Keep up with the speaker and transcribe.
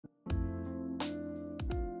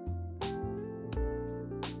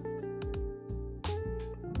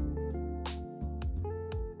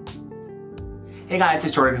Hey guys,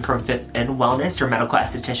 it's Jordan from Fifth in Wellness, your medical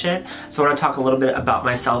esthetician. So I want to talk a little bit about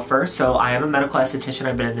myself first. So I am a medical esthetician.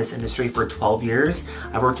 I've been in this industry for 12 years.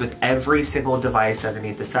 I've worked with every single device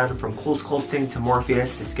underneath the sun, from cool sculpting to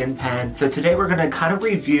Morpheus to skin pen. So today we're going to kind of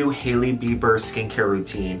review Hailey Bieber's skincare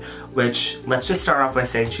routine, which let's just start off by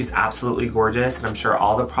saying she's absolutely gorgeous, and I'm sure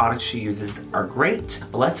all the products she uses are great.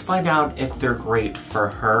 But let's find out if they're great for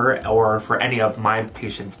her or for any of my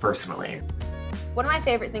patients personally. One of my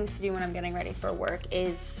favorite things to do when I'm getting ready for work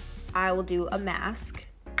is I will do a mask.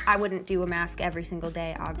 I wouldn't do a mask every single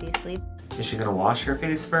day, obviously. Is she gonna wash her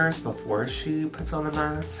face first before she puts on the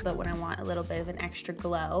mask? But when I want a little bit of an extra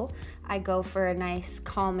glow, I go for a nice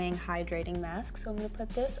calming, hydrating mask. So I'm gonna put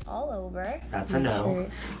this all over. That's a no. Make sure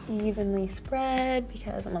it's evenly spread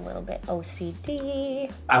because I'm a little bit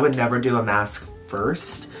OCD. I would never do a mask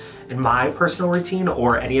first. In my personal routine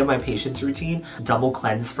or any of my patients' routine, double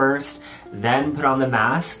cleanse first, then put on the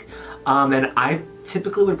mask. And I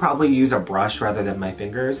typically would probably use a brush rather than my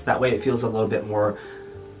fingers. That way it feels a little bit more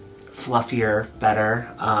fluffier,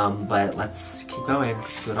 better. But let's keep going,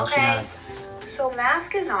 see what else she has. So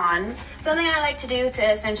mask is on. Something I like to do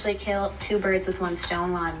to essentially kill two birds with one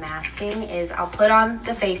stone while I'm masking is I'll put on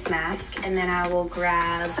the face mask and then I will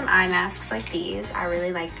grab some eye masks like these. I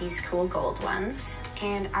really like these cool gold ones.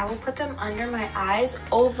 And I will put them under my eyes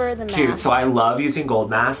over the mask. Cute, so I love using gold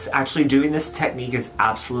masks. Actually doing this technique is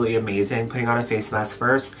absolutely amazing, putting on a face mask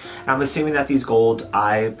first. And I'm assuming that these gold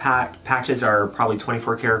eye patches are probably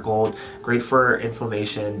 24 karat gold, great for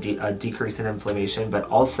inflammation, decrease in inflammation, but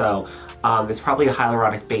also it's probably a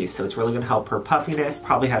hyaluronic base, so it's really gonna help her puffiness,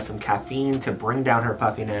 probably has some caffeine to bring down her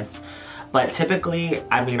puffiness. But typically,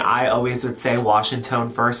 I mean, I always would say wash and tone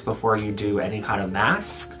first before you do any kind of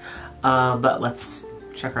mask. But let's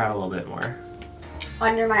check her out a little bit more.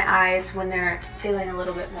 Under my eyes, when they're feeling a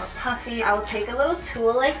little bit more puffy, I will take a little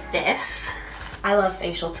tool like this. I love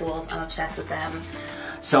facial tools, I'm obsessed with them.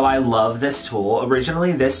 So I love this tool.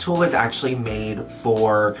 Originally, this tool was actually made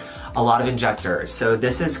for a lot of injectors. So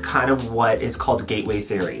this is kind of what is called gateway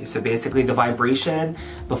theory. So basically the vibration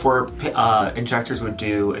before injectors would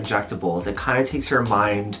do injectables, it kind of takes your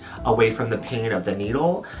mind away from the pain of the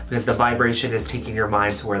needle because the vibration is taking your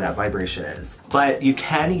mind to where that vibration is. But you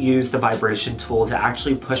can use the vibration tool to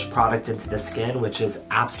actually push product into the skin, which is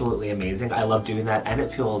absolutely amazing. I love doing that and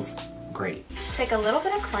it feels great. Take a little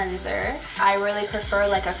bit of cleanser. I really prefer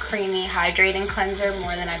like a creamy, hydrating cleanser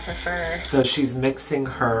more than I prefer. So she's mixing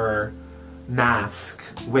her mask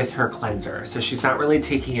with her cleanser. So she's not really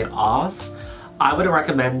taking it off. I would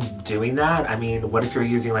recommend doing that. I mean, what if you're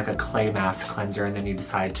using like a clay mask cleanser and then you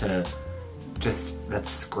decide to just,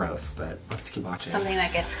 that's gross, but let's keep watching. Something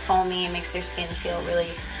that gets foamy and makes your skin feel really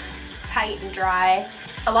tight and dry.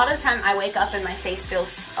 A lot of the time I wake up and my face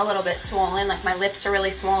feels a little bit swollen, like my lips are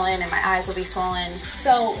really swollen and my eyes will be swollen.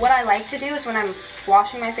 So what I like to do is when I'm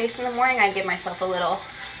washing my face in the morning, I give myself a little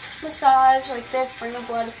massage like this, bring the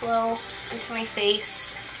blood flow into my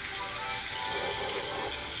face.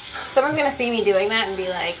 Someone's gonna see me doing that and be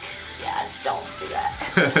like, yeah, don't do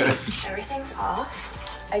that. Everything's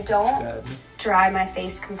off. I don't dry my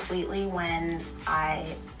face completely when I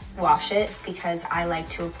wash it because I like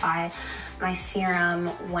to apply my serum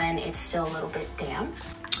when it's still a little bit damp.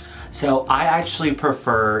 So I actually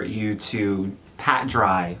prefer you to pat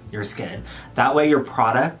dry your skin. That way your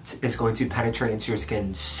product is going to penetrate into your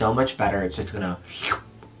skin so much better. It's just gonna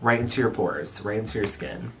right into your pores, right into your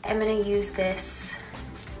skin. I'm gonna use this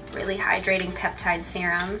really hydrating peptide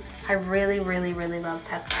serum. I really, really, really love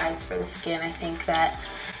peptides for the skin. I think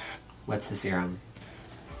that... What's the serum?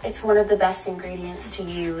 It's one of the best ingredients to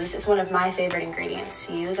use. It's one of my favorite ingredients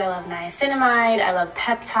to use. I love niacinamide, I love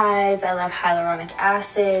peptides, I love hyaluronic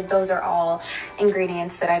acid. Those are all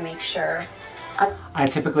ingredients that I make sure. I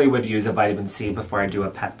typically would use a vitamin C before I do a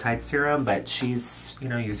peptide serum, but she's, you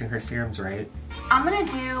know, using her serums right. I'm gonna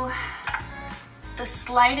do the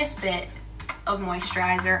slightest bit of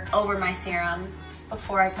moisturizer over my serum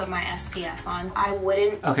before I put my SPF on. I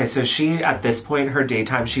wouldn't... Okay, so she, at this point in her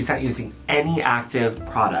daytime, she's not using any active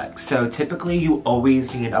products. So typically you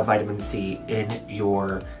always need a vitamin C in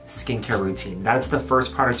your skincare routine. That's the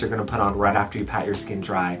first product you're gonna put on right after you pat your skin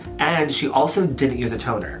dry. And she also didn't use a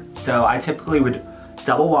toner. So I typically would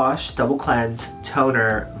double wash, double cleanse,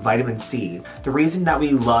 toner, vitamin C. The reason that we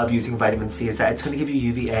love using vitamin C is that it's going to give you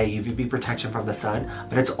UVA, UVB protection from the sun,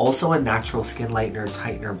 but it's also a natural skin lightener,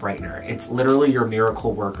 tightener, brightener. It's literally your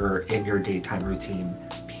miracle worker in your daytime routine,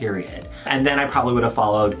 period. And then I probably would have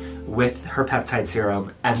followed with her peptide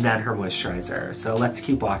serum and then her moisturizer. So let's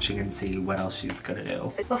keep watching and see what else she's gonna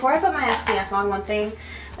do. Before I put my SPF on, one thing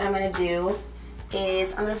that I'm gonna do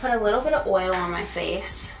is I'm gonna put a little bit of oil on my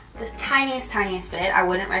face. the tiniest bit. I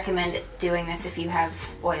wouldn't recommend doing this if you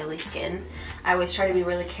have oily skin. I always try to be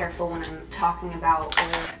really careful when I'm talking about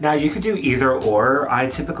oil. Now you could do either or. I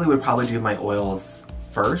typically would probably do my oils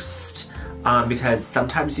first. Because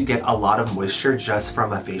sometimes you get a lot of moisture just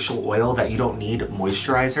from a facial oil that you don't need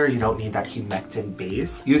moisturizer, you don't need that humectant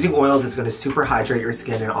base. Using oils is going to super hydrate your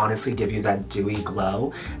skin and honestly give you that dewy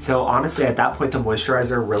glow. So honestly, at that point, the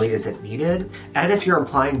moisturizer really isn't needed. And if you're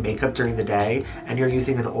applying makeup during the day and you're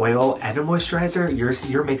using an oil and a moisturizer,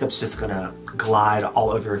 your makeup's just gonna glide all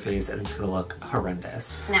over your face and it's gonna look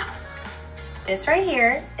horrendous. Now, this right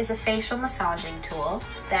here is a facial massaging tool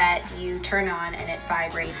that you turn on and it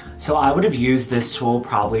vibrates. So I would have used this tool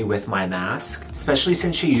probably with my mask, especially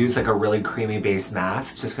since she used like a really creamy base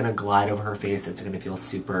mask. It's just gonna glide over her face. It's gonna feel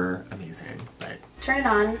super amazing. But turn it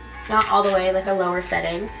on, not all the way, like a lower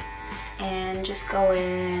setting, and just go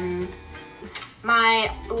in. My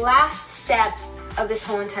last step of this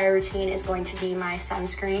whole entire routine is going to be my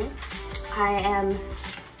sunscreen. I am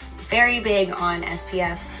very big on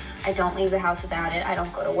SPF. I don't leave the house without it. I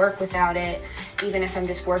don't go to work without it. Even if I'm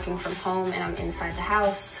just working from home and I'm inside the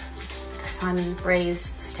house, the sun rays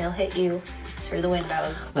still hit you through the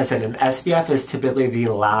windows. Listen, an SPF is typically the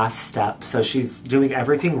last step. So she's doing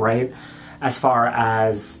everything right as far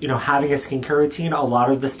as, you know, having a skincare routine. A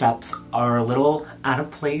lot of the steps are a little out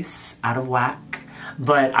of place, out of whack.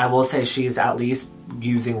 But I will say she's at least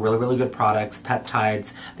using really, really good products,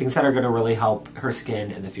 peptides, things that are gonna really help her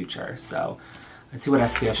skin in the future. So let's see what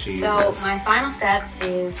SPF she uses. So my final step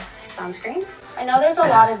is sunscreen. I know there's a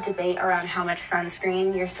lot of debate around how much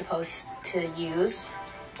sunscreen you're supposed to use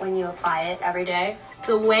when you apply it every day.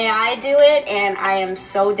 The way I do it, and I am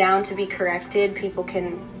so down to be corrected, people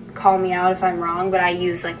can call me out if I'm wrong, but I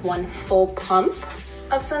use like 1 full pump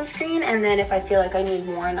of sunscreen, and then if I feel like I need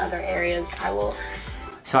more in other areas, I will.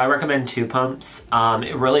 So I recommend 2 pumps.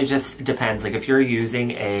 It really just depends. Like if you're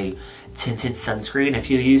using a tinted sunscreen, if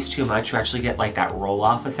you use too much, you actually get like that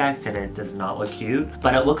roll-off effect and it does not look cute.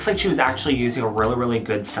 But it looks like she was actually using a really, really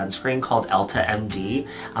good sunscreen called Elta MD.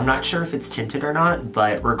 I'm not sure if it's tinted or not,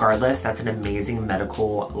 but regardless, that's an amazing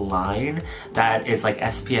medical line that is like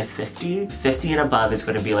SPF 50. 50 and above is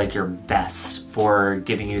gonna be like your best for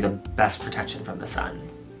giving you the best protection from the sun.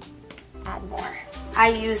 Add more. I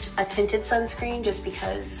use a tinted sunscreen just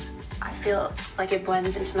because I feel like it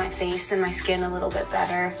blends into my face and my skin a little bit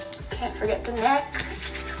better. Can't forget the neck.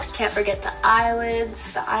 Can't forget the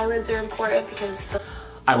eyelids. The eyelids are important because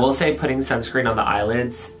I will say putting sunscreen on the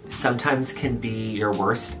eyelids sometimes can be your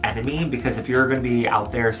worst enemy, because if you're going to be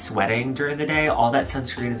out there sweating during the day, all that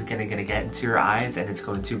sunscreen is gonna get into your eyes and it's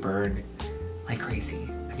going to burn like crazy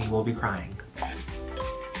and you will be crying.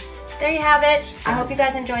 There you have it. I hope you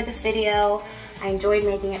guys enjoyed this video. I enjoyed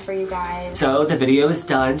making it for you guys. So the video is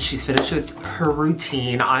done. She's finished with her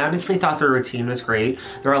routine. I honestly thought the routine was great.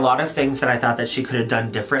 There are a lot of things that I thought that she could have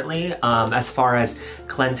done differently as far as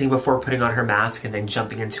cleansing before putting on her mask and then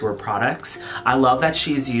jumping into her products. I love that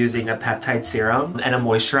she's using a peptide serum and a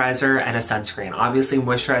moisturizer and a sunscreen. Obviously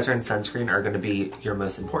moisturizer and sunscreen are gonna be your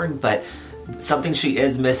most important, but something she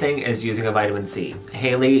is missing is using a vitamin C.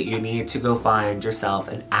 Hailey, you need to go find yourself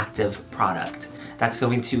an active product that's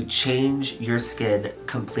going to change your skin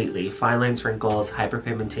completely. Fine lines, wrinkles,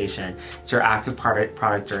 hyperpigmentation. It's your active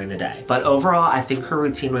product during the day. But overall, I think her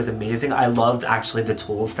routine was amazing. I loved actually the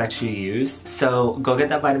tools that she used. So go get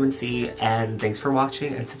that vitamin C, and thanks for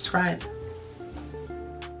watching and subscribe.